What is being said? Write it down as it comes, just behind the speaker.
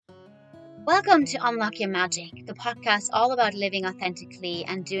Welcome to Unlock Your Magic, the podcast all about living authentically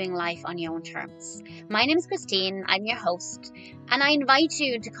and doing life on your own terms. My name is Christine, I'm your host, and I invite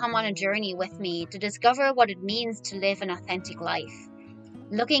you to come on a journey with me to discover what it means to live an authentic life,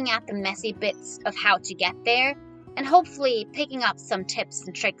 looking at the messy bits of how to get there, and hopefully picking up some tips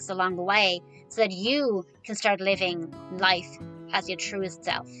and tricks along the way so that you can start living life as your truest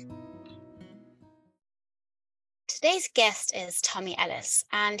self. Today's guest is Tommy Ellis,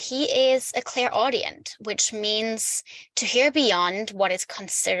 and he is a clairaudient, which means to hear beyond what is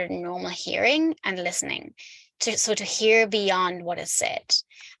considered normal hearing and listening, to hear beyond what is said.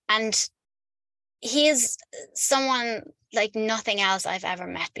 And he is someone like nothing else I've ever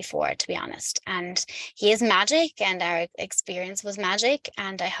met before, to be honest. And he is magic, and our experience was magic,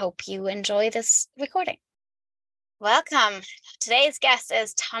 and I hope you enjoy this recording. Welcome. Today's guest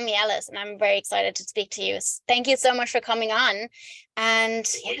is Tommy Ellis, and I'm very excited to speak to you. Thank you so much for coming on,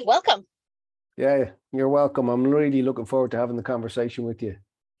 and welcome. Yeah, you're welcome. I'm really looking forward to having the conversation with you.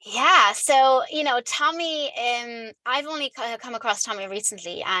 Yeah, so, Tommy, I've only come across Tommy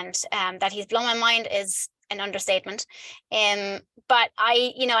recently, and that he's blown my mind is an understatement. But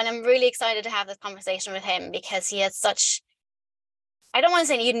and I'm really excited to have this conversation with him because he has such, I don't want to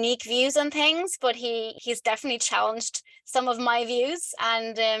say unique views on things, but he's definitely challenged some of my views,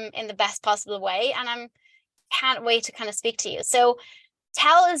 and in the best possible way. And can't wait to kind of speak to you. So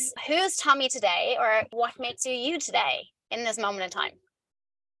tell us, who's Tommy today, or what makes you you today in this moment in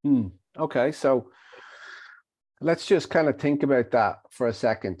time? Okay, so let's just kind of think about that for a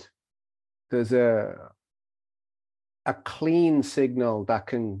second. There's a clean signal that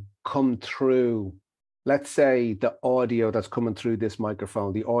can come through. Let's say the audio that's coming through this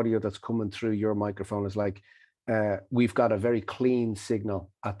microphone, the audio that's coming through your microphone is like, we've got a very clean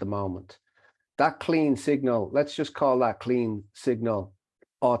signal at the moment. That clean signal, let's just call that clean signal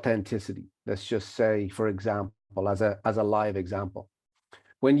authenticity. Let's just say, for example, as a live example,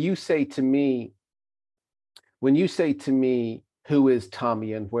 when you say to me, who is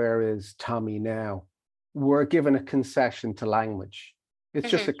Tommy and where is Tommy now? We're given a concession to language.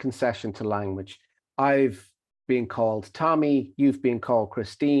 It's just a concession to language. I've been called Tommy, you've been called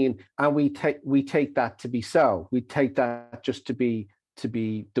Christine, and we take that to be so. We take that just to be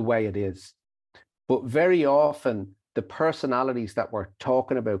the way it is. But very often, the personalities that we're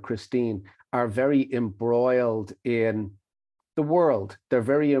talking about, Christine, are very embroiled in the world. They're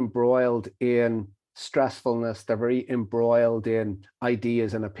very embroiled in stressfulness. They're very embroiled in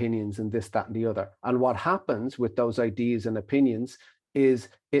ideas and opinions and this, that, and the other. And what happens with those ideas and opinions is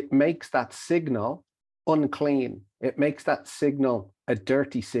it makes that signal unclean. It makes that signal a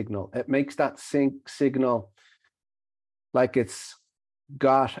dirty signal. It makes that signal like it's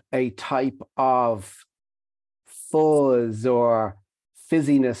got a type of fuzz or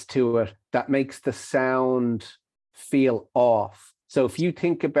fizziness to it that makes the sound feel off. So if you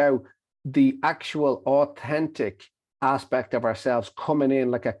think about the actual authentic aspect of ourselves coming in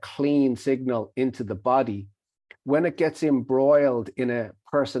like a clean signal into the body, when it gets embroiled in a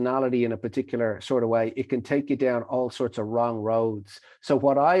personality in a particular sort of way, it can take you down all sorts of wrong roads. So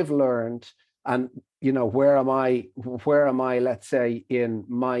what I've learned, and where am I, let's say, in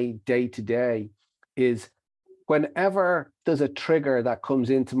my day-to-day, is whenever there's a trigger that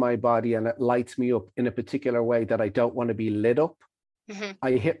comes into my body and it lights me up in a particular way that I don't want to be lit up,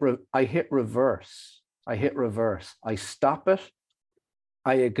 I hit reverse. I stop it.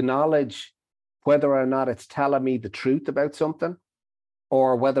 I acknowledge whether or not it's telling me the truth about something,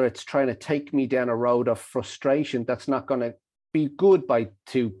 or whether it's trying to take me down a road of frustration that's not going to be good by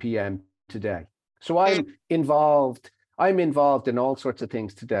 2 p.m. today. So I'm involved in all sorts of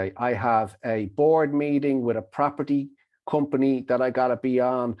things today. I have a board meeting with a property company that I got to be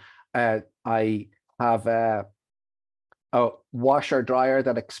on. I have a washer dryer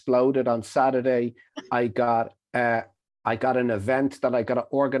that exploded on Saturday. I got an event that I got to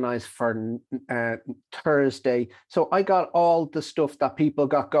organize for Thursday. So I got all the stuff that people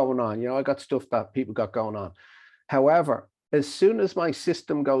got going on. I got stuff that people got going on. However, as soon as my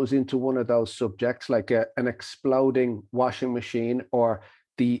system goes into one of those subjects, like an exploding washing machine, or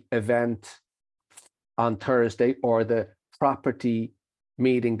the event on Thursday, or the property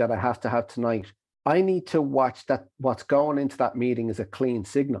meeting that I have to have tonight, I need to watch that what's going into that meeting is a clean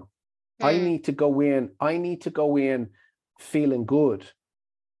signal. I need to go in feeling good.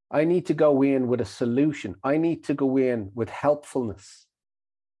 I need to go in with a solution. I need to go in with helpfulness.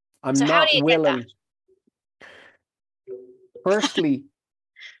 I'm so not how do you willing. Get that? Firstly,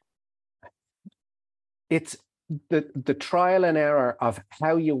 it's the trial and error of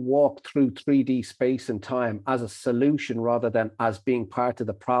how you walk through 3D space and time as a solution rather than as being part of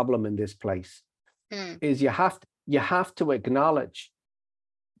the problem in this place is you have to acknowledge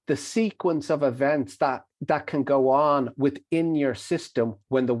the sequence of events that can go on within your system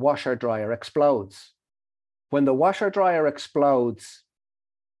when the washer dryer explodes. When the washer dryer explodes,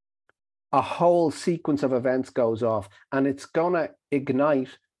 a whole sequence of events goes off, and it's going to ignite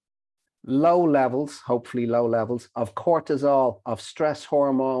hopefully low levels of cortisol, of stress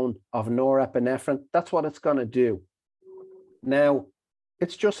hormone, of norepinephrine. That's what it's going to do. Now,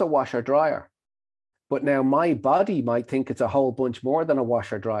 it's just a washer dryer. But now my body might think it's a whole bunch more than a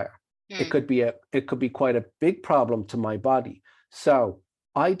washer dryer. It could be quite a big problem to my body. So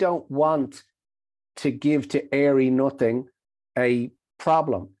I don't want to give to airy nothing a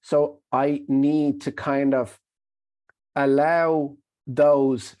problem. So I need to kind of allow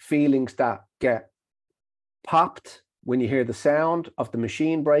those feelings that get popped when you hear the sound of the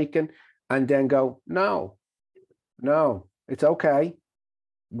machine breaking, and then go, no, it's okay.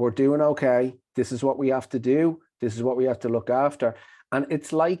 We're doing okay. This is what we have to do. This is what we have to look after. And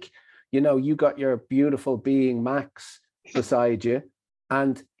it's like, you got your beautiful being, Max, beside you,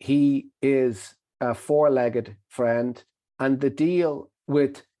 and he is a four-legged friend. And the deal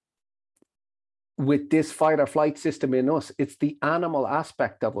with this fight or flight system in us, it's the animal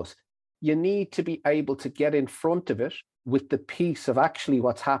aspect of us. You need to be able to get in front of it with the peace of actually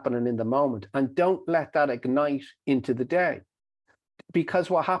what's happening in the moment, and don't let that ignite into the day. Because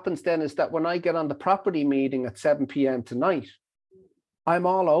what happens then is that when I get on the property meeting at 7 p.m. tonight, I'm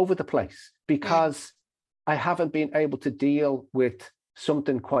all over the place because I haven't been able to deal with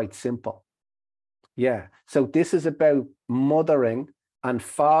something quite simple. Yeah. So this is about mothering and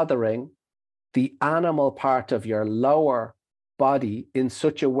fathering the animal part of your lower body in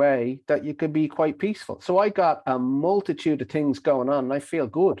such a way that you can be quite peaceful. So I got a multitude of things going on, and I feel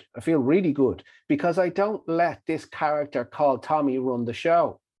good. I feel really good because I don't let this character called Tommy run the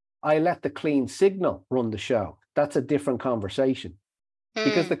show. I let the clean signal run the show. That's a different conversation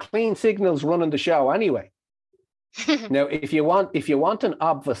because the clean signal's running the show anyway. Now, if you want an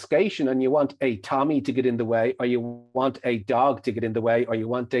obfuscation and you want a Tommy to get in the way, or you want a dog to get in the way, or you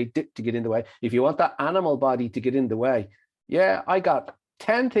want a dick to get in the way, if you want that animal body to get in the way, yeah, I got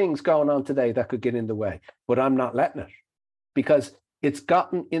 10 things going on today that could get in the way, but I'm not letting it because it's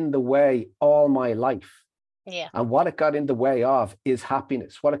gotten in the way all my life. Yeah. And what it got in the way of is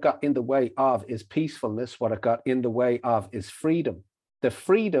happiness. What it got in the way of is peacefulness. What it got in the way of is freedom. The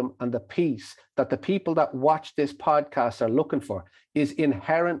freedom and the peace that the people that watch this podcast are looking for is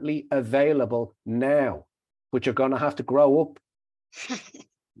inherently available now, but you're going to have to grow up.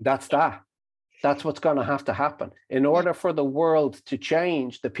 That's that. That's what's going to have to happen. In order for the world to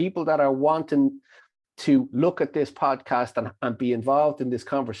change, the people that are wanting to look at this podcast and be involved in this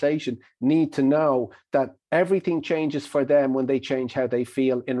conversation need to know that everything changes for them when they change how they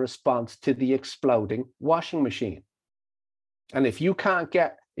feel in response to the exploding washing machine. And if you can't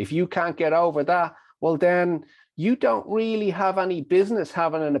get over that, well, then you don't really have any business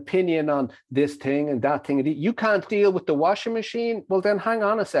having an opinion on this thing and that thing. You can't deal with the washing machine. Well, then hang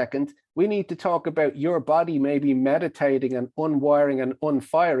on a second. We need to talk about your body maybe meditating and unwiring and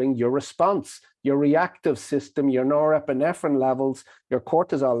unfiring your response, your reactive system, your norepinephrine levels, your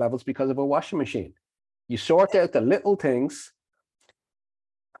cortisol levels because of a washing machine. You sort out the little things.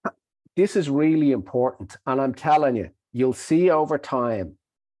 This is really important. And I'm telling you, you'll see over time,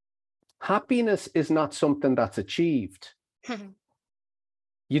 happiness is not something that's achieved.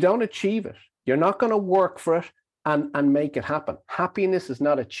 You don't achieve it. You're not going to work for it and make it happen. Happiness is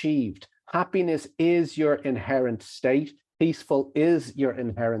not achieved. Happiness is your inherent state. Peaceful is your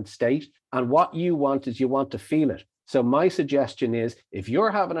inherent state. And what you want is you want to feel it. So my suggestion is, if you're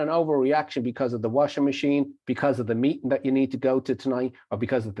having an overreaction because of the washing machine, because of the meeting that you need to go to tonight, or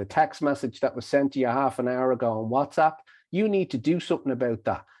because of the text message that was sent to you half an hour ago on WhatsApp, you need to do something about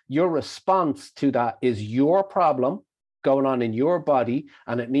that. Your response to that is your problem going on in your body,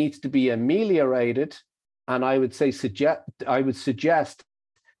 and it needs to be ameliorated. And I would suggest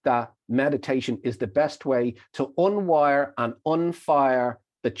that meditation is the best way to unwire and unfire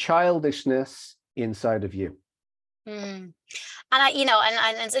the childishness inside of you. And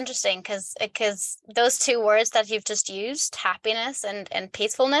and it's interesting because those two words that you've just used, happiness and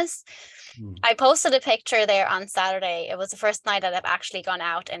peacefulness, I posted a picture there on Saturday. It was the first night that I've actually gone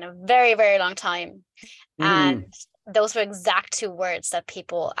out in a very, very long time. And those were exact two words that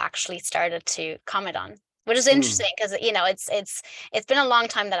people actually started to comment on, which is interesting because, it's been a long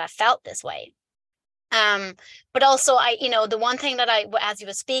time that I felt this way. But also the one thing that as you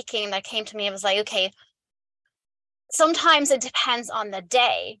were speaking that came to me, I was like, okay, sometimes it depends on the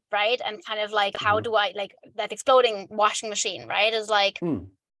day, right? And kind of like, how do I, like that exploding washing machine, right? Is like,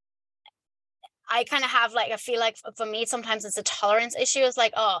 I kind of have like, I feel like for me, sometimes it's a tolerance issue. It's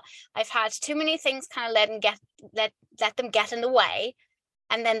like, oh, I've had too many things kind of let them get in the way.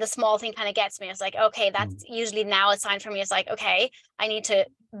 And then the small thing kind of gets me. It's like, okay, that's usually now a sign for me. It's like, okay, I need to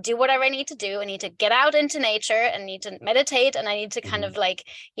do whatever I need to do. I need to get out into nature and need to meditate. And I need to kind of like,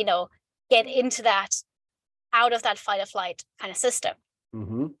 get into that, out of that fight or flight kind of system.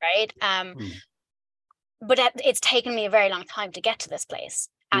 Right. But it's taken me a very long time to get to this place.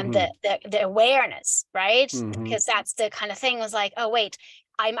 And the awareness, right? Because that's the kind of thing, was like, oh, wait,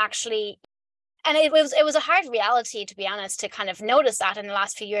 I'm actually, and it was a hard reality, to be honest, to kind of notice that in the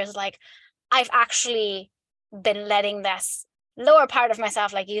last few years. Like, I've actually been letting this lower part of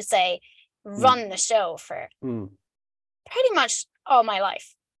myself, like you say, run the show for pretty much all my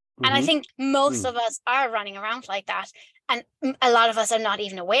life. And I think most of us are running around like that. And a lot of us are not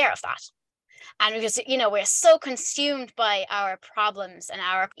even aware of that. And because, we're so consumed by our problems and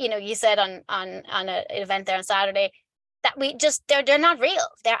our, you said on an event there on Saturday, that we just, they're not real.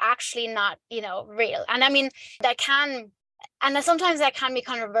 They're actually not, real. And I mean, sometimes that can be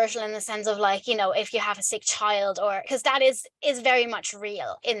controversial in the sense of like, if you have a sick child, or because that is very much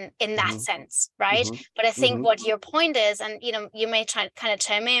real in that sense, right? But I think what your point is, and you may try kind of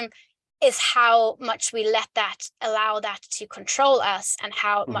chime in, is how much we allow that to control us, and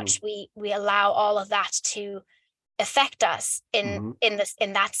how much we allow all of that to affect us in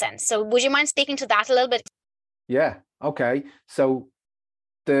that sense. So would you mind speaking to that a little bit? Yeah. Okay. So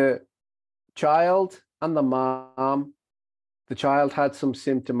the child and the mom, the child had some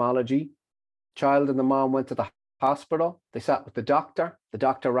symptomology. Child and the mom went to the hospital. They sat with the doctor. The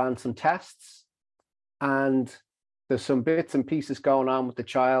doctor ran some tests, and there's some bits and pieces going on with the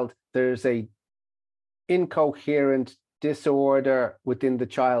child. There's a incoherent disorder within the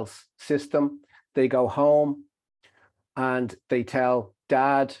child's system. They go home and they tell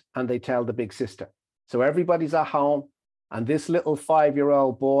dad and they tell the big sister. So everybody's at home, and this little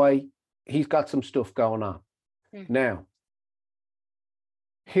 5-year-old boy, he's got some stuff going on. Now,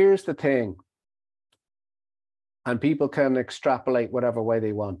 here's the thing, and people can extrapolate whatever way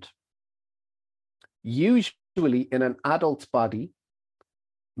they want. Usually in an adult's body,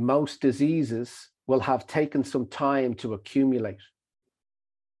 most diseases will have taken some time to accumulate.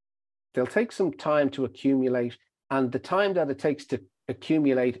 They'll take some time to accumulate, and the time that it takes to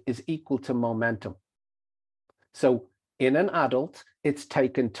accumulate is equal to momentum. So in an adult, it's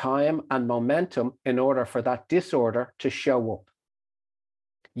taken time and momentum in order for that disorder to show up.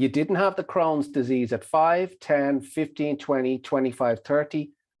 You didn't have the Crohn's disease at 5, 10, 15, 20, 25,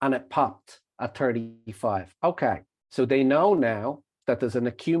 30, and it popped at 35. Okay, so they know now that there's an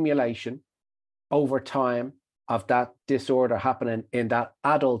accumulation over time of that disorder happening in that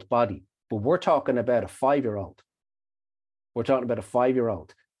adult body. But we're talking about a 5-year-old. We're talking about a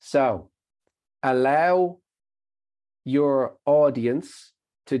 5-year-old. So allow your audience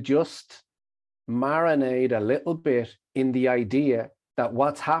to just marinate a little bit in the idea that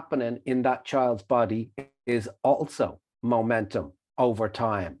what's happening in that child's body is also momentum over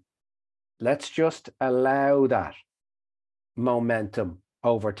time. Let's just allow that momentum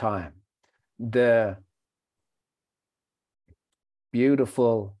over time. The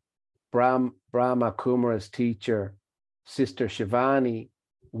beautiful Brahma Kumara's teacher, Sister Shivani,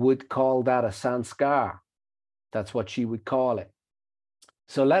 would call that a sanskar. That's what she would call it.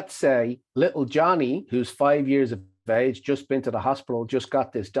 So let's say little Johnny, who's 5 years of age, just been to the hospital, just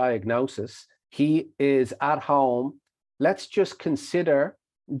got this diagnosis. He is at home. Let's just consider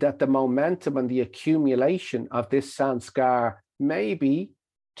that the momentum and the accumulation of this sanskar may be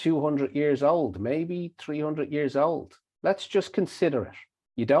 200 years old, maybe 300 years old. Let's just consider it.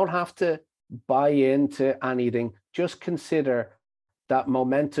 You don't have to buy into anything. Just consider that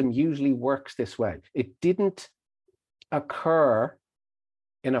momentum usually works this way. It didn't occur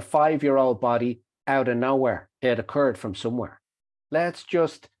in a 5-year-old body out of nowhere. It occurred from somewhere. Let's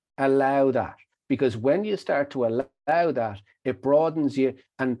just allow that, because when you start to allow that, it broadens you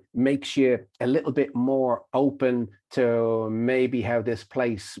and makes you a little bit more open to maybe how this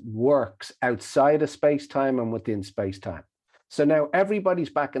place works outside of space-time and within space-time. So now everybody's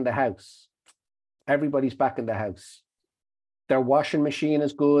back in the house. Everybody's back in the house. Their washing machine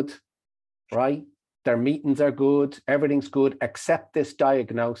is good, right? Their meetings are good. Everything's good except this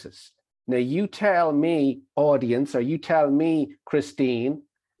diagnosis. Now you tell me, audience, or you tell me, Christine,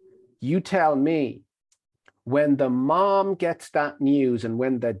 you tell me, when the mom gets that news and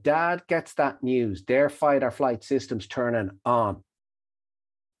when the dad gets that news, their fight or flight system's turning on.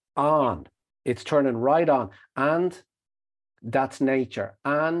 It's turning right on. And that's nature,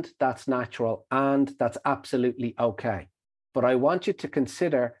 and that's natural, and that's absolutely okay. But I want you to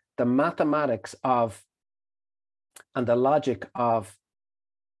consider the mathematics of and the logic of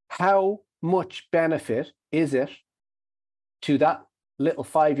how much benefit is it to that little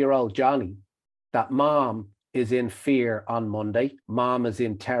 5-year-old Johnny that mom is in fear on Monday, mom is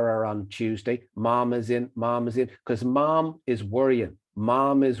in terror on Tuesday, mom is in, because mom is worrying.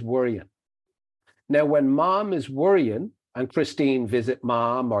 Mom is worrying. Now, when mom is worrying and Christine visits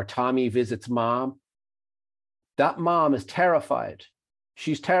mom or Tommy visits mom, that mom is terrified.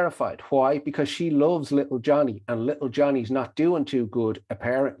 She's terrified. Why? Because she loves little Johnny, and little Johnny's not doing too good,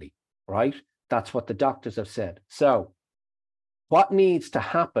 apparently, right? That's what the doctors have said. So what needs to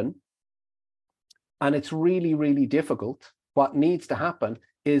happen, and it's really, really difficult, what needs to happen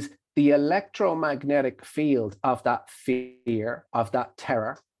is the electromagnetic field of that fear, of that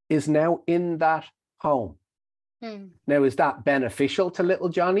terror, is now in that home. Now, is that beneficial to little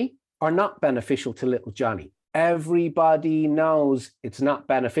Johnny or not beneficial to little Johnny? Everybody knows it's not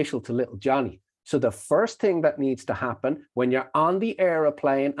beneficial to little Johnny. So the first thing that needs to happen when you're on the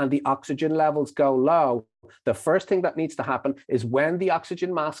airplane and the oxygen levels go low, the first thing that needs to happen is when the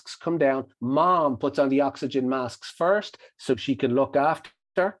oxygen masks come down, mom puts on the oxygen masks first so she can look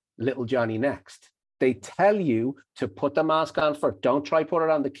after little Johnny next. They tell you to put the mask on first. Don't try put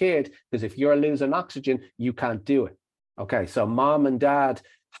it on the kid, because if you're losing oxygen, you can't do it. Okay, so mom and dad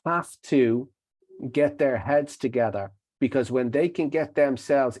have to get their heads together, because when they can get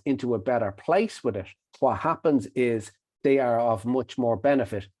themselves into a better place with it, what happens is they are of much more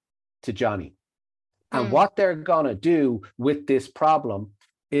benefit to Johnny. And what they're going to do with this problem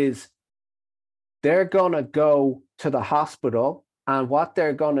is they're going to go to the hospital, and what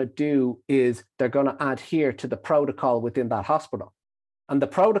they're going to do is they're going to adhere to the protocol within that hospital. And the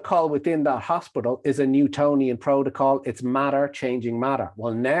protocol within that hospital is a Newtonian protocol. It's matter changing matter.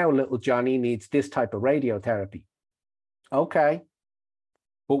 Well, now little Johnny needs this type of radiotherapy. Okay.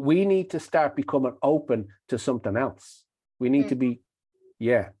 But we need to start becoming open to something else. We need to be,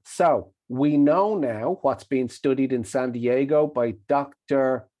 So we know now what's being studied in San Diego by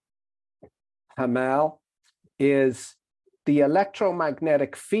Dr. Hamel is the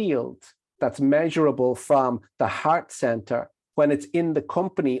electromagnetic field that's measurable from the heart center when it's in the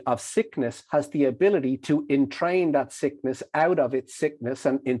company of sickness has the ability to entrain that sickness out of its sickness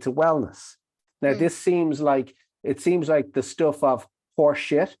and into wellness. Now, this seems like the stuff of horse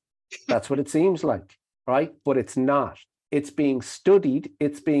shit. That's what it seems like, right? But it's not. It's being studied,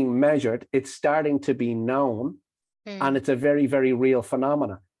 it's being measured, it's starting to be known, and it's a very, very real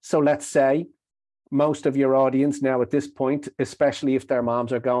phenomenon. So let's say most of your audience now at this point, especially if their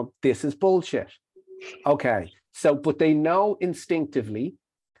moms are going, this is bullshit. Okay, so, but they know instinctively,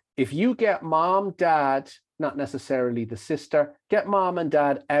 if you get mom, dad, not necessarily the sister, get mom and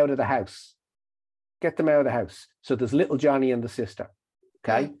dad out of the house. Get them out of the house. So there's little Johnny and the sister,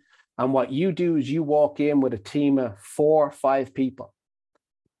 okay? And what you do is you walk in with a team of 4 or 5 people.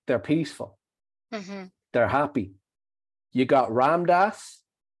 They're peaceful. They're happy. You got Ramdas,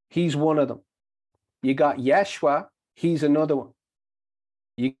 he's one of them. You got Yeshua, he's another one.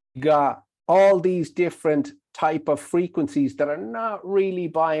 You got all these different type of frequencies that are not really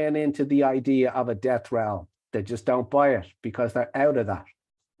buying into the idea of a death realm. They just don't buy it because they're out of that.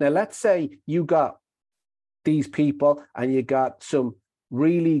 Now, let's say you got these people and you got some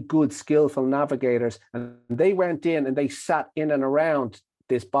really good, skillful navigators, and they went in and they sat in and around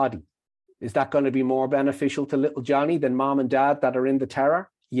this body. Is that going to be more beneficial to little Johnny than mom and dad that are in the terror?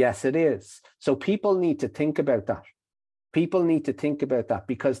 Yes, it is. So people need to think about that. People need to think about that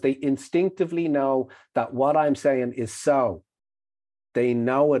because they instinctively know that what I'm saying is so. They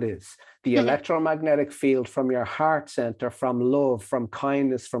know it is. The electromagnetic field from your heart center, from love, from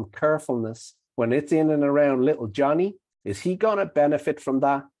kindness, from carefulness, when it's in and around little Johnny, is he going to benefit from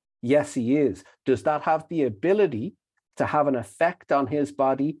that? Yes, he is. Does that have the ability to have an effect on his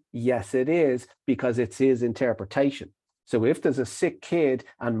body? Yes, it is, because it's his interpretation. So if there's a sick kid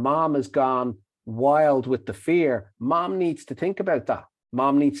and mom has gone wild with the fear, mom needs to think about that.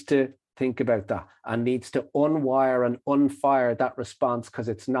 Mom needs to think about that and needs to unwire and unfire that response, because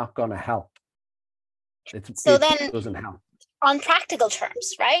it's not going to help. It doesn't help. On practical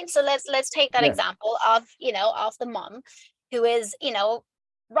terms, right? So let's take that example of the mom who is,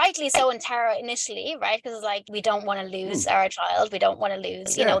 rightly so in terror initially, right? Because it's like, we don't want to lose our child, we don't want to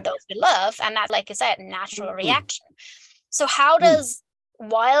lose, those we love, and that's, like you said, natural reaction. So how does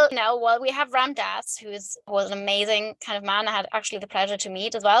while we have Ram Dass, who was an amazing kind of man, I had actually the pleasure to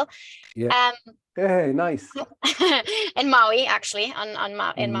meet as well. Hey, nice. In Maui, actually,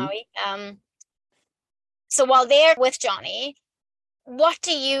 in Maui. So while they're with Johnny, what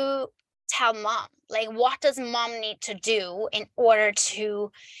do you tell mom? Like, what does mom need to do in order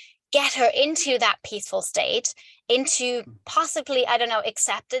to get her into that peaceful state, into possibly, I don't know,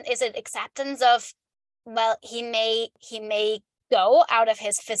 acceptance? Is it acceptance of, well, he may go out of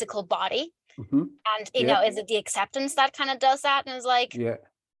his physical body? Mm-hmm. And, is it the acceptance that kind of does that? And it's like, Yeah.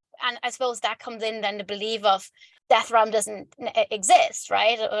 and I suppose that comes in then the belief of death realm doesn't exist,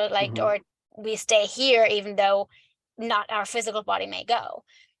 right? Or like, Mm-hmm. or we stay here even though not our physical body may go.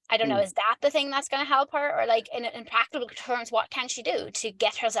 I don't know, is that the thing that's going to help her? Or like in practical terms, what can she do to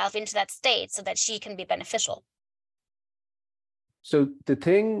get herself into that state so that she can be beneficial? So the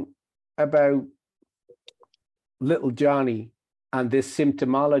thing about little Johnny and this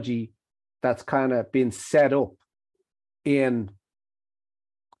symptomology that's kind of been set up in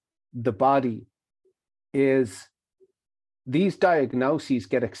the body is these diagnoses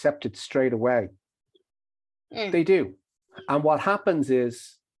get accepted straight away. They do. And what happens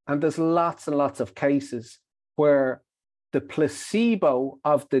is, and there's lots and lots of cases where the placebo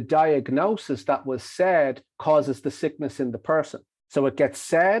of the diagnosis that was said causes the sickness in the person. So it gets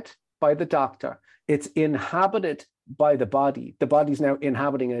said by the doctor, it's inhabited by the body. The body's now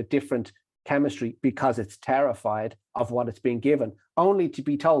inhabiting a different chemistry because it's terrified of what it's being given, only to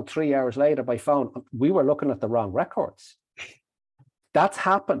be told 3 hours later by phone, we were looking at the wrong records. That's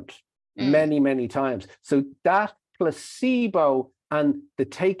happened many, many times. So that placebo and the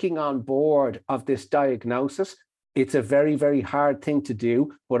taking on board of this diagnosis, it's a very, very hard thing to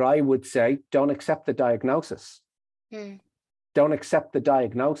do. But I would say, don't accept the diagnosis. Don't accept the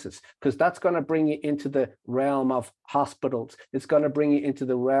diagnosis, because that's going to bring you into the realm of hospitals. It's going to bring you into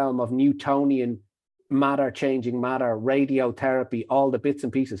the realm of Newtonian matter, changing matter, radiotherapy, all the bits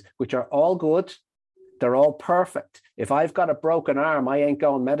and pieces, which are all good. They're all perfect. If I've got a broken arm, I ain't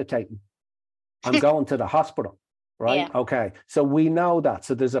going meditating. I'm going to the hospital, right? Yeah. Okay. So we know that.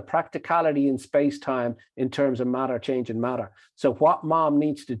 So there's a practicality in space-time in terms of matter, changing matter. So what mom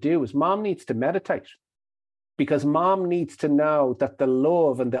needs to do is mom needs to meditate, because mom needs to know that the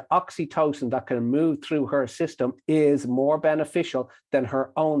love and the oxytocin that can move through her system is more beneficial than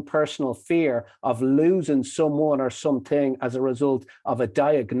her own personal fear of losing someone or something as a result of a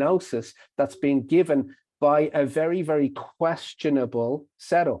diagnosis that's been given by a very, very questionable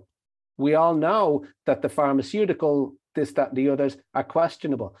setup. We all know that the pharmaceutical, this, that, and the others are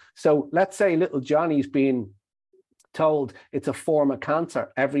questionable. So let's say little Johnny's being told it's a form of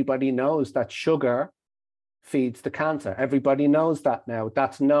cancer. Everybody knows that sugar feeds the cancer. Everybody knows that now.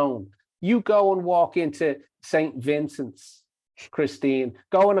 That's known. You go and walk into St. Vincent's, Christine,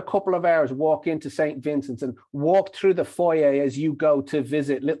 go in a couple of hours, walk into St. Vincent's and walk through the foyer as you go to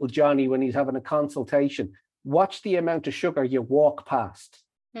visit little Johnny when he's having a consultation. Watch the amount of sugar you walk past.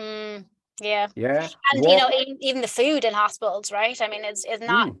 Yeah. And even the food in hospitals, right? I mean, it's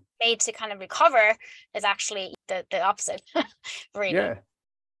not made to kind of recover. It's actually the opposite, really. Yeah.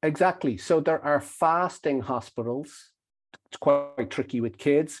 Exactly. So there are fasting hospitals. It's quite tricky with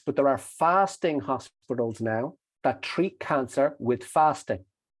kids, but there are fasting hospitals now that treat cancer with fasting.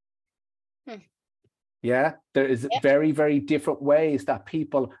 Yeah, there is very, very different ways that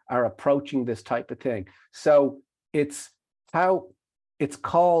people are approaching this type of thing. So it's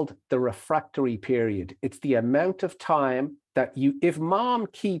called the refractory period. It's the amount of time that if mom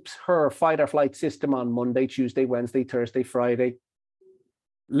keeps her fight or flight system on Monday, Tuesday, Wednesday, Thursday, Friday,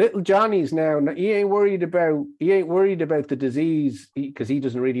 little Johnny's now, he ain't worried about the disease because he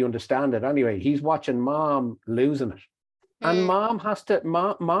doesn't really understand it anyway. He's watching mom losing it. And mom has to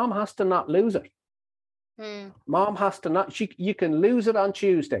not lose it. Mom has to not, you can lose it on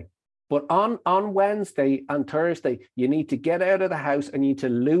Tuesday, but on Wednesday and Thursday, you need to get out of the house and you need to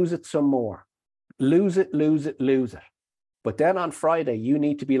lose it some more. Lose it. But then on Friday, you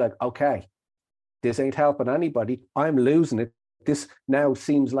need to be like, okay, this ain't helping anybody. I'm losing it. This now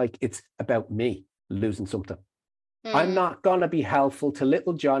seems like it's about me losing something. I'm not going to be helpful to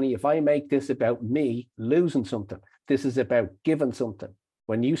little Johnny if I make this about me losing something. This is about giving something.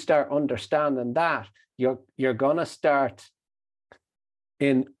 When you start understanding that, you're going to start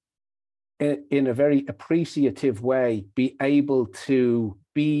in a very appreciative way, be able to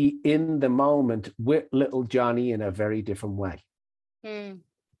be in the moment with little Johnny in a very different way.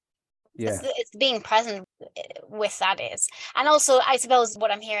 Yeah. It's being present with that is. And also, I suppose what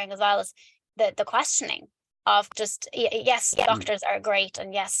I'm hearing as well is the questioning of just, yes, doctors are great.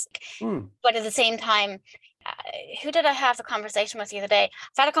 And yes, but at the same time, who did I have the conversation with the other day?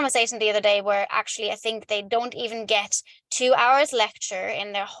 I've had a conversation the other day where actually I think they don't even get 2 hours lecture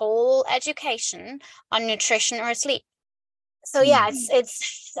in their whole education on nutrition or sleep. So yeah,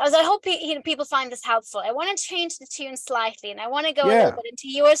 it's as I hope people find this helpful. I want to change the tune slightly, and I want to go a little Yeah, bit into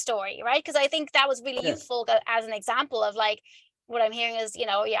your story, right? Because I think that was really yeah, useful as an example of like what I'm hearing is, your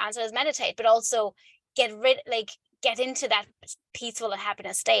answer is meditate, but also get into that peaceful and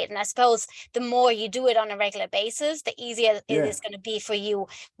happiness state. And I suppose the more you do it on a regular basis, the easier it yeah, is going to be for you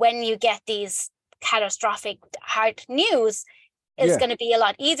when you get these catastrophic hard news. It's yeah. going to be a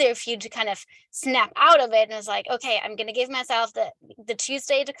lot easier for you to kind of snap out of it, and it's like, okay, I'm going to give myself the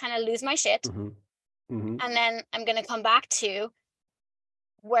Tuesday to kind of lose my shit, Hmm. Hmm. and then I'm going to come back to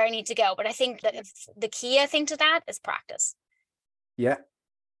where I need to go. But I think that the key, I think, to that is practice. Yeah,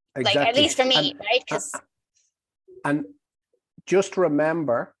 Like, at exactly. least for And me, right? uh, Because and just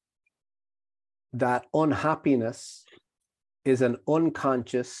remember that unhappiness is an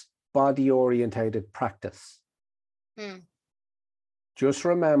unconscious body orientated practice. Just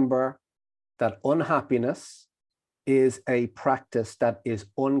remember that unhappiness is a practice that is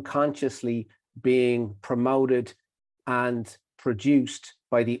unconsciously being promoted and produced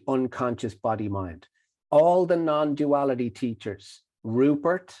by the unconscious body mind. All the non-duality teachers,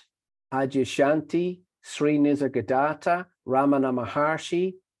 Rupert, Adyashanti, Sri Nisargadatta, Ramana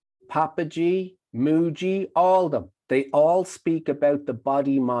Maharshi, Papaji, Muji, all of them, they all speak about the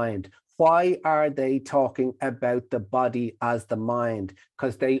body mind. Why are they talking about the body as the mind?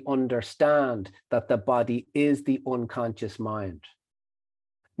 Because they understand that the body is the unconscious mind.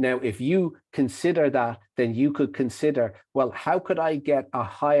 Now, if you consider that, then you could consider, well, how could I get a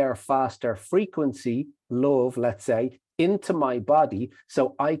higher, faster frequency, love, let's say, into my body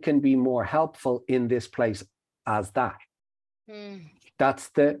so I can be more helpful in this place as that? That's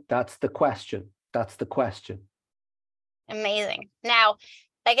the question. That's the question. Amazing. Now,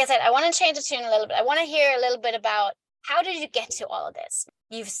 like I said, I want to change the tune a little bit. I want to hear a little bit about how did you get to all of this?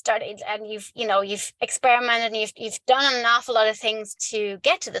 You've studied and you've experimented and you've done an awful lot of things to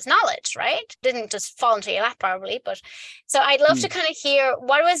get to this knowledge, right? Didn't just fall into your lap probably, but so I'd love to kind of hear,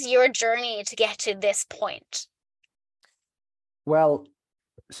 what was your journey to get to this point? Well,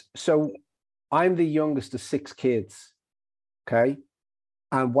 so I'm the youngest of 6 kids, okay?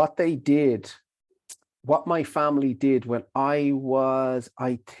 And what my family did when I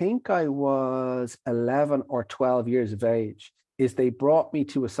think I was 11 or 12 years of age, is they brought me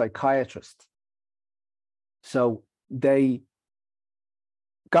to a psychiatrist. So they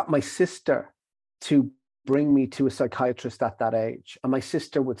got my sister to bring me to a psychiatrist at that age. And my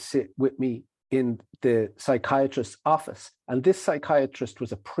sister would sit with me in the psychiatrist's office. And this psychiatrist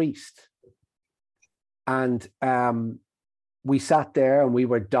was a priest. And we sat there and we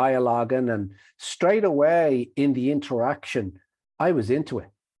were dialoguing, and straight away in the interaction, I was into it.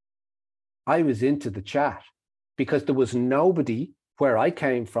 I was into the chat because there was nobody where I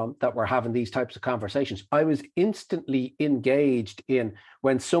came from that were having these types of conversations. I was instantly engaged in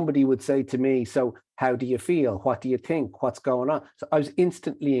when somebody would say to me, so how do you feel? What do you think? What's going on? So I was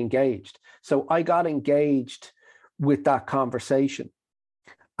instantly engaged. So I got engaged with that conversation.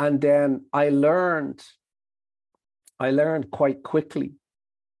 And then I learned quite quickly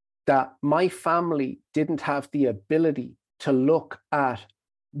that my family didn't have the ability to look at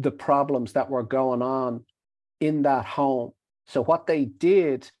the problems that were going on in that home. So what they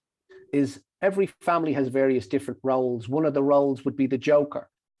did is, every family has various different roles. One of the roles would be the joker.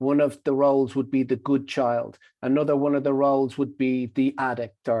 One of the roles would be the good child. Another one of the roles would be the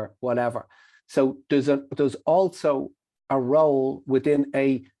addict or whatever. So there's also a role within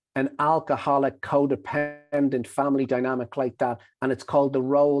an alcoholic codependent family dynamic like that, and it's called the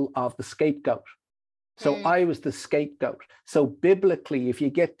role of the scapegoat. So I was the scapegoat. So biblically, if you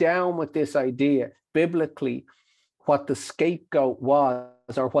get down with this idea, biblically, what the scapegoat was,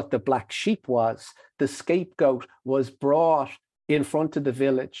 or what the black sheep was, the scapegoat was brought in front of the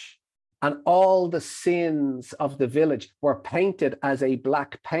village, and all the sins of the village were painted as a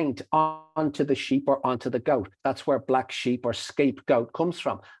black paint onto the sheep or onto the goat. That's where black sheep or scapegoat comes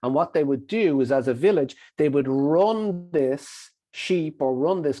from. And what they would do is, as a village, they would run this sheep or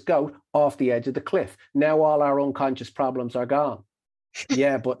run this goat off the edge of the cliff. Now all our unconscious problems are gone.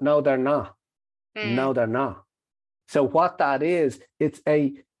 Yeah, but no, they're not. No, they're not. So what that is, it's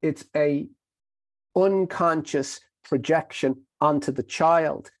a unconscious projection onto the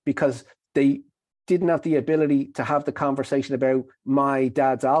child, because they didn't have the ability to have the conversation about my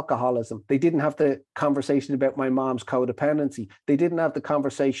dad's alcoholism. They didn't have the conversation about my mom's codependency. They didn't have the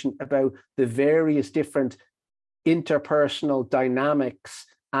conversation about the various different interpersonal dynamics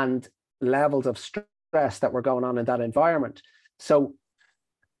and levels of stress that were going on in that environment. So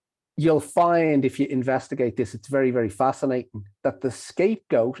you'll find if you investigate this, it's very, very fascinating, that the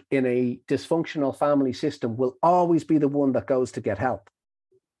scapegoat in a dysfunctional family system will always be the one that goes to get help,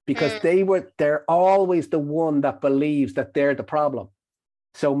 because they're always the one that believes that they're the problem.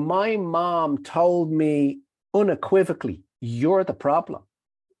 So my mom told me unequivocally, you're the problem.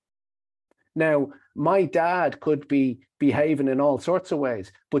 Now, my dad could be behaving in all sorts of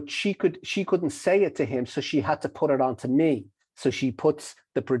ways, but she couldn't say it to him, so she had to put it onto me. So she puts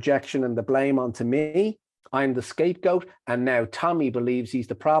the projection and the blame onto me. I'm the scapegoat, and now Tommy believes he's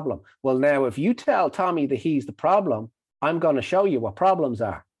the problem. Well, now, if you tell Tommy that he's the problem, I'm going to show you what problems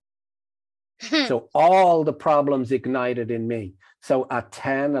are. So all the problems ignited in me. So at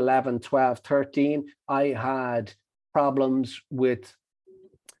 10, 11, 12, 13, I had problems with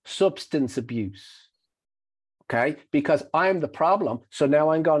substance abuse. Okay, because I'm the problem. So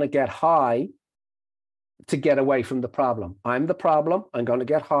now I'm going to get high to get away from the problem. I'm the problem. I'm going to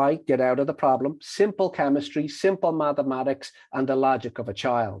get high, get out of the problem. Simple chemistry, simple mathematics, and the logic of a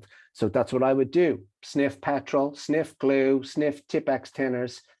child. So that's what I would do. Sniff petrol, sniff glue, sniff Tipex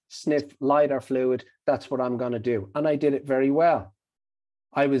tinners, sniff lighter fluid. That's what I'm going to do. And I did it very well.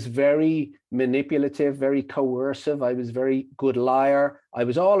 I was very manipulative, very coercive. I was very good liar. I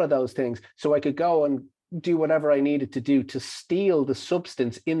was all of those things. So I could go and do whatever I needed to do to steal the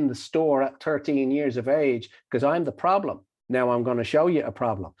substance in the store at 13 years of age, because I'm the problem. Now I'm going to show you a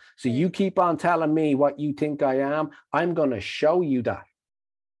problem. So you keep on telling me what you think I am. I'm going to show you that.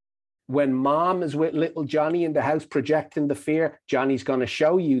 When mom is with little Johnny in the house projecting the fear, Johnny's going to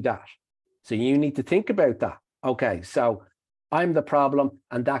show you that. So you need to think about that. Okay, so I'm the problem,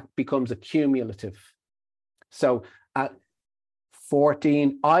 and that becomes accumulative. So at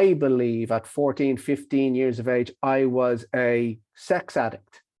 14, I believe at 14, 15 years of age, I was a sex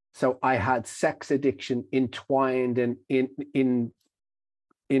addict. So I had sex addiction entwined and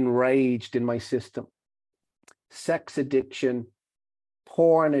enraged in my system. Sex addiction,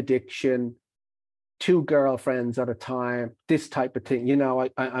 porn addiction, 2 girlfriends at a time, this type of thing. You know,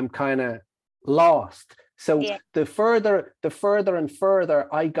 I'm kind of lost. So the further and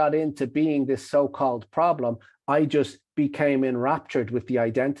further I got into being this so-called problem, I just became enraptured with the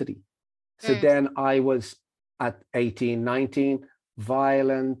identity. So then I was at 18, 19,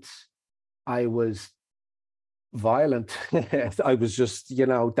 violent. I was violent. I was just, you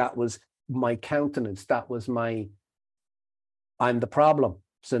know, that was my countenance. That was I'm the problem.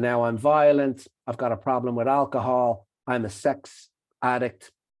 So now I'm violent. I've got a problem with alcohol. I'm a sex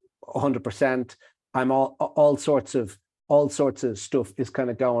addict, 100%. I'm all sorts of stuff is kind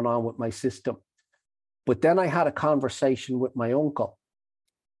of going on with my system. But then I had a conversation with my uncle,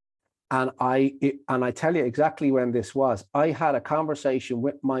 and I tell you exactly when this was. I had a conversation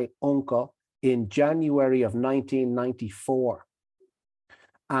with my uncle in January of 1994,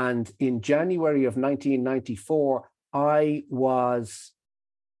 and in January of 1994, I was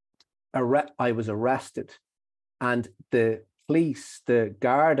arrested, and the police, the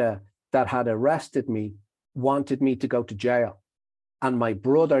Garda that had arrested me, wanted me to go to jail. And my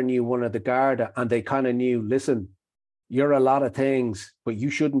brother knew one of the Garda, and they kind of knew, listen, you're a lot of things, but you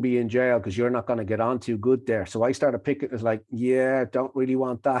shouldn't be in jail because you're not going to get on too good there. So I started picking it as like, yeah, don't really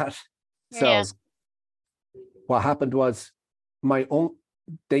want that. So what happened was my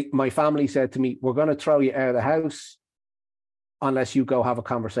family said to me, we're going to throw you out of the house unless you go have a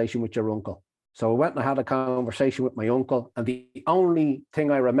conversation with your uncle. So I went and I had a conversation with my uncle. And the only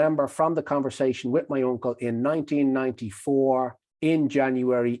thing I remember from the conversation with my uncle in 1994, in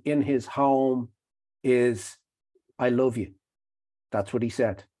January, in his home, is, I love you. That's what he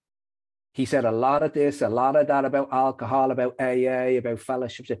said. He said a lot of this, a lot of that about alcohol, about AA, about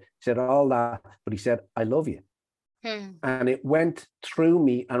fellowships. He said all that, but he said, I love you. And it went through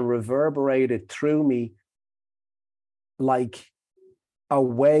me and reverberated through me like a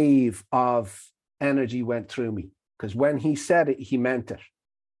wave of energy went through me. Because when he said it, he meant it.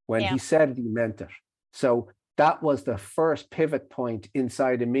 When he said it, he meant it. So that was the first pivot point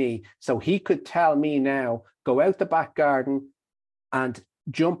inside of me. So he could tell me now, go out the back garden and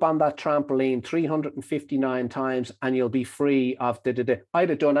jump on that trampoline 359 times and you'll be free of I'd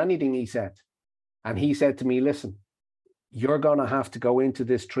have done anything he said. And he said to me, listen, you're going to have to go into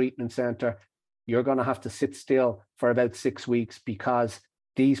this treatment center. You're going to have to sit still for about 6 weeks because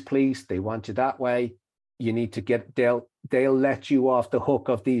these police, they want you that way. You need to get, they'll let you off the hook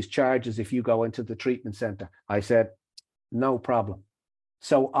of these charges if you go into the treatment center. I said, no problem.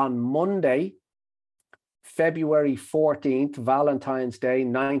 So on Monday, February 14th, Valentine's Day,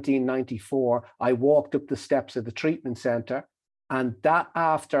 1994, I walked up the steps of the treatment center. And that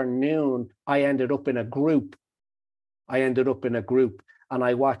afternoon, I ended up in a group. and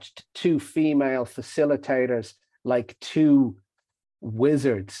I watched two female facilitators, like two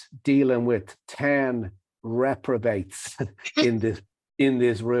wizards, dealing with 10 reprobates in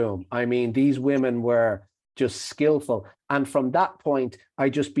this room. I mean, these women were just skillful. And from that point, I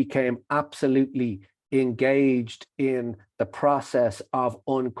just became absolutely engaged in the process of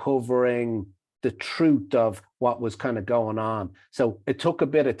uncovering the truth of what was kind of going on. So it took a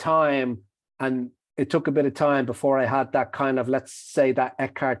bit of time, and it took a bit of time before I had that kind of, let's say, that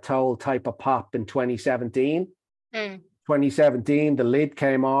Eckhart Tolle type of pop in 2017. 2017, the lid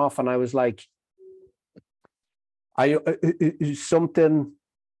came off, and I was like, something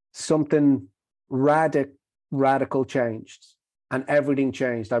radical changed, and everything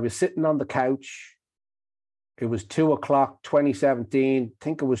changed. I was sitting on the couch. It was 2:00, 2017. I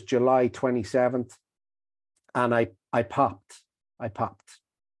think it was July 27th. And I popped,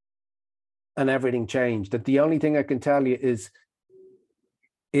 and everything changed. That the only thing I can tell you is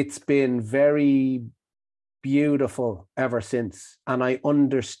it's been very beautiful ever since. And I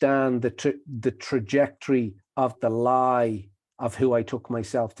understand the trajectory of the lie of who I took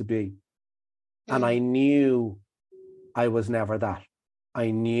myself to be. And I knew I was never that.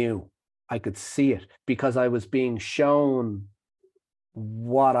 I knew, I could see it, because I was being shown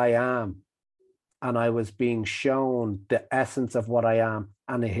what I am. And I was being shown the essence of what I am.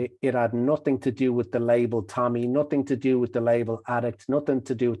 And it had nothing to do with the label Tommy, nothing to do with the label addict, nothing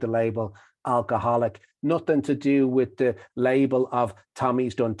to do with the label alcoholic, nothing to do with the label of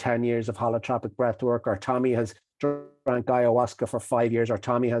Tommy's done 10 years of holotropic breath work, or Tommy has drank ayahuasca for 5 years, or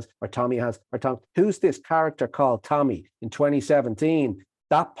Tommy. Who's this character called Tommy? In 2017,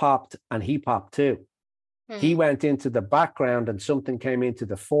 that popped, and he popped too. He went into the background and something came into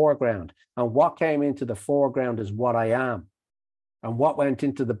the foreground. And what came into the foreground is what I am. And what went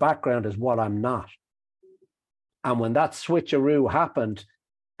into the background is what I'm not. And when that switcheroo happened,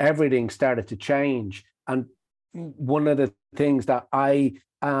 everything started to change. And one of the things that I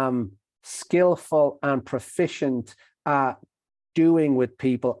am skillful and proficient at doing with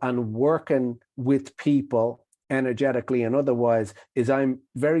people and working with people energetically and otherwise is I'm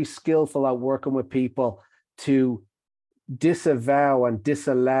very skillful at working with people to disavow and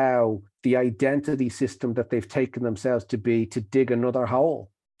disallow the identity system that they've taken themselves to be, to dig another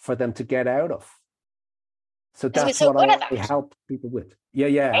hole for them to get out of. So that's so what I help people with.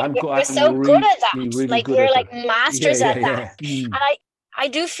 Yeah. Right? I'm good. You're so good at that. Really like good you're at like that. masters at that. Mm. And I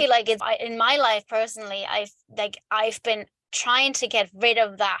do feel like it's in my life personally, I've been trying to get rid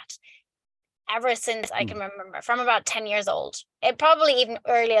of that ever since I can remember, from about 10 years old. It probably even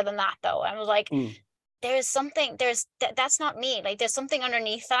earlier than that though. I was like, there's something, that's not me. Like there's something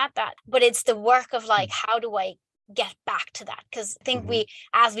underneath that, but it's the work of like, how do I get back to that? Because I think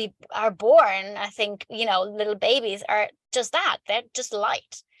as we are born, I think, little babies are just that. They're just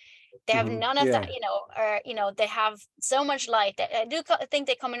light. They have none of that, or, they have so much light. I do think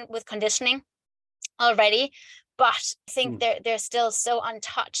they come in with conditioning already, but I think they're still so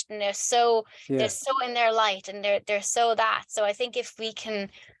untouched, and they're so in their light, and they're so that. So I think if we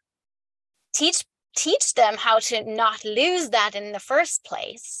can teach them how to not lose that in the first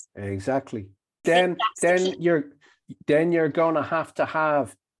place. Exactly. Then you're going to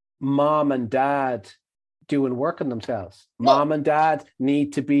have mom and dad doing work on themselves. Mom and dad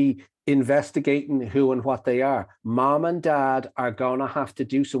need to be investigating who and what they are. Mom and dad are going to have to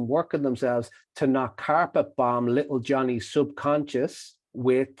do some work on themselves to not carpet bomb little Johnny's subconscious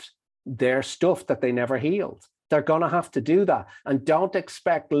with their stuff that they never healed. They're going to have to do that. And don't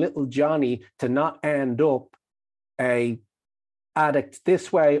expect little Johnny to not end up a addict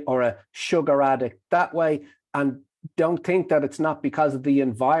this way or a sugar addict that way. And don't think that it's not because of the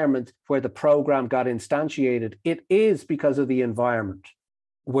environment where the program got instantiated. It is because of the environment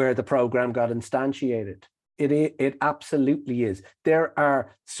where the program got instantiated. It absolutely is. There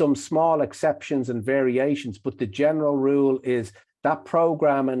are some small exceptions and variations, but the general rule is that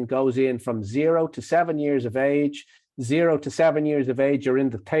programming goes in from 0 to 7 years of age. 0 to 7 years of age, you're in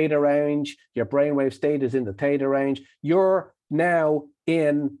the theta range. Your brainwave state is in the theta range. You're now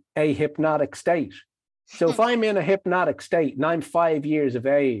in a hypnotic state. So if I'm in a hypnotic state and I'm 5 years of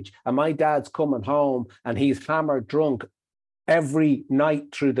age and my dad's coming home and he's hammered drunk every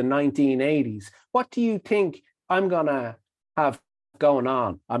night through the 1980s, what do you think I'm going to have going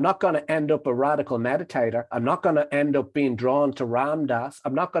on? I'm not going to end up a radical meditator. I'm not going to end up being drawn to Ram Dass.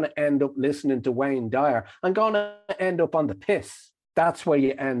 I'm not going to end up listening to Wayne Dyer. I'm going to end up on the piss. That's where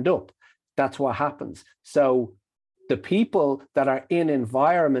you end up. That's what happens. So the people that are in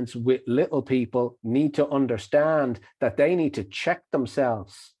environments with little people need to understand that they need to check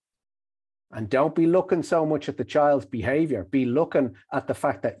themselves And don't be looking so much at the child's behavior. Be looking at the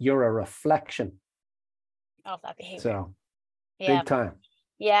fact that you're a reflection of that behavior. So Yeah. big time.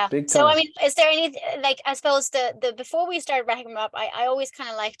 Yeah. Big So, I time. mean, is there any, like, I suppose the before we start wrapping them up, I always kind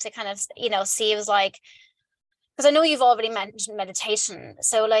of like to kind of, see, it was like, because I know you've already mentioned meditation.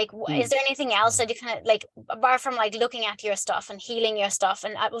 So, like, is there anything else that you kind of like, apart from like looking at your stuff and healing your stuff?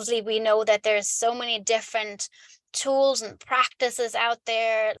 And obviously, we know that there's so many different tools and practices out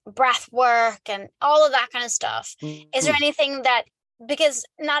there, breath work and all of that kind of stuff. Is there anything that, because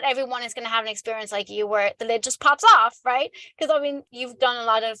not everyone is going to have an experience like you where the lid just pops off, right? Because I mean, you've done a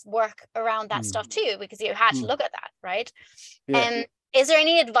lot of work around that stuff too, because you had to look at that, right? Yeah. Is there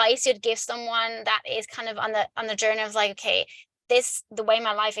any advice you'd give someone that is kind of on the journey of like, okay, the way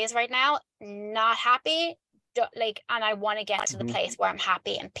my life is right now, not happy, like, and I want to get to the place where I'm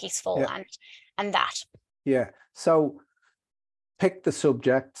happy and peaceful and that. Yeah. So pick the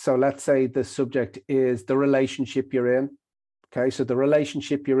subject. So let's say the subject is the relationship you're in. Okay. So the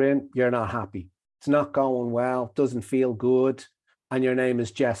relationship you're in, you're not happy. It's not going well, doesn't feel good. And your name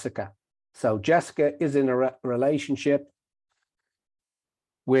is Jessica. So Jessica is in a relationship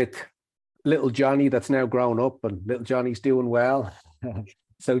with little Johnny that's now grown up, and little Johnny's doing well.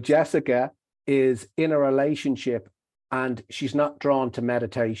 So Jessica is in a relationship and she's not drawn to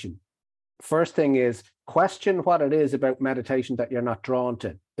meditation. First thing is, question what it is about meditation that you're not drawn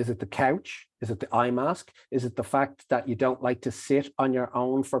to. Is it the couch? Is it the eye mask? Is it the fact that you don't like to sit on your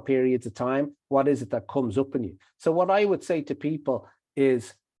own for periods of time? What is it that comes up in you? So what I would say to people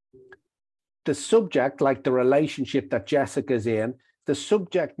is, the subject, like the relationship that Jessica's in, the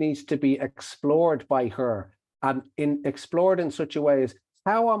subject needs to be explored by her, and explored in such a way as,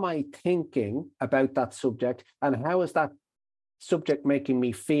 how am I thinking about that subject, and how is that subject making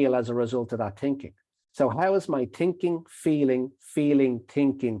me feel as a result of that thinking? So how is my thinking, feeling,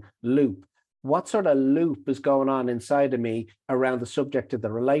 thinking loop? What sort of loop is going on inside of me around the subject of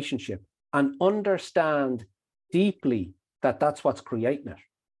the relationship? And understand deeply that that's what's creating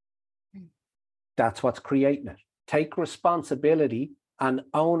it. That's what's creating it. Take responsibility and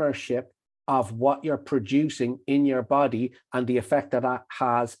ownership of what you're producing in your body and the effect that that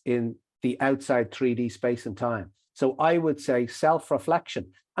has in the outside 3D space and time. So I would say self-reflection.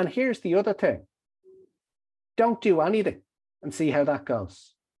 And here's the other thing. Don't do anything and see how that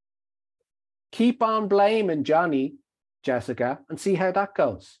goes. Keep on blaming Johnny, Jessica, and see how that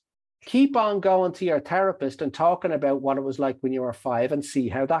goes. Keep on going to your therapist and talking about what it was like when you were 5 and see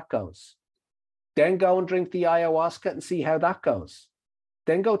how that goes. Then go and drink the ayahuasca and see how that goes.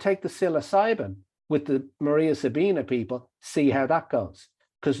 Then go take the psilocybin with the Maria Sabina people, see how that goes.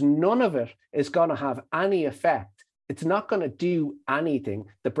 Because none of it is going to have any effect. It's not going to do anything.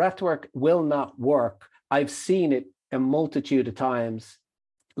 The breathwork will not work. I've seen it a multitude of times,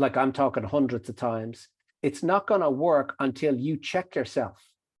 like I'm talking hundreds of times. It's not going to work until you check yourself.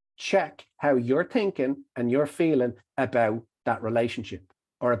 Check how you're thinking and you're feeling about that relationship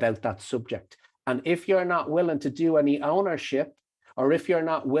or about that subject. And if you're not willing to do any ownership, or if you're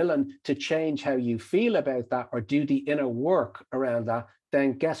not willing to change how you feel about that or do the inner work around that,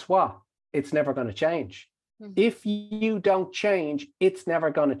 then guess what? It's never going to change. If you don't change, it's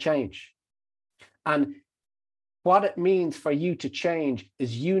never going to change. And what it means for you to change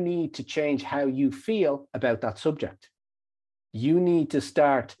is you need to change how you feel about that subject. You need to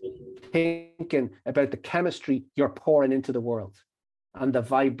start thinking about the chemistry you're pouring into the world and the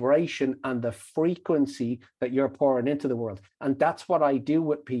vibration and the frequency that you're pouring into the world. And that's what I do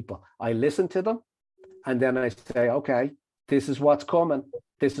with people. I listen to them and then I say, okay, this is what's coming.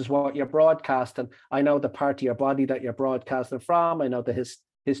 This is what you're broadcasting. I know the part of your body that you're broadcasting from. I know the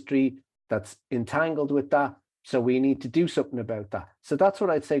history that's entangled with that. So we need to do something about that. So that's what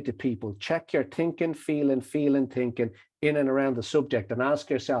I'd say to people. Check your thinking, feeling, thinking in and around the subject and ask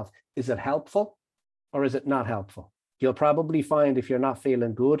yourself, is it helpful or is it not helpful? You'll probably find if you're not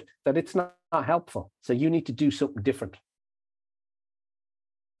feeling good that it's not helpful. So you need to do something different.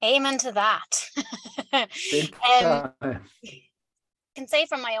 Amen to that. I can say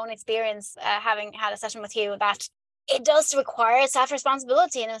from my own experience, having had a session with you, that it does require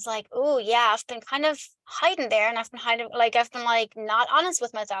self-responsibility. And it's like, oh yeah, I've been kind of hiding there, and I've been not honest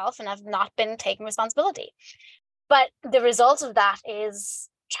with myself, and I've not been taking responsibility. But the result of that is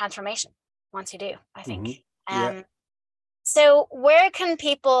transformation once you do, I think. So where can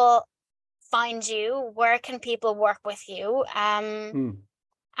people find you? Where can people work with you? And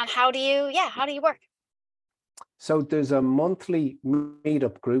how do you work? So there's a monthly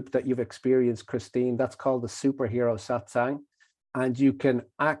meetup group that you've experienced, Christine. That's called the Superhero Satsang. And you can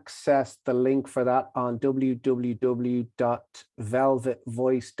access the link for that on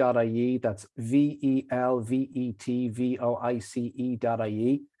www.velvetvoice.ie. That's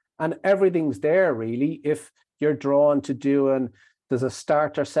VELVETVOICE.ie. And everything's there, really. If you're drawn to doing, there's a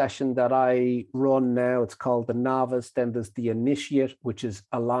starter session that I run now. It's called the Novice. Then there's the Initiate, which is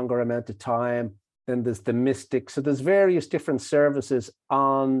a longer amount of time. Then there's the Mystic. So there's various different services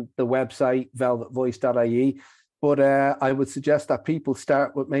on the website, velvetvoice.ie. But I would suggest that people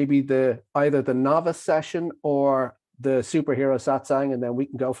start with maybe either the Novice session or the Superhero Satsang, and then we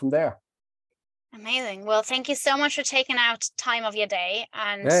can go from there. Amazing. Well, thank you so much for taking out time of your day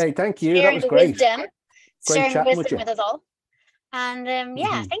and hey, thank you. That was great. Sharing wisdom with us all. And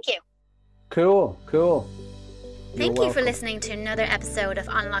thank you. Cool. Thank you for listening to another episode of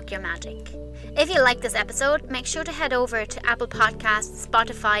Unlock Your Magic. If you like this episode, make sure to head over to Apple Podcasts,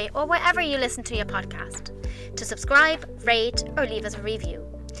 Spotify, or wherever you listen to your podcast to subscribe, rate, or leave us a review.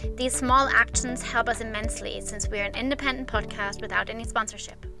 These small actions help us immensely since we're an independent podcast without any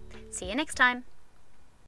sponsorship. See you next time.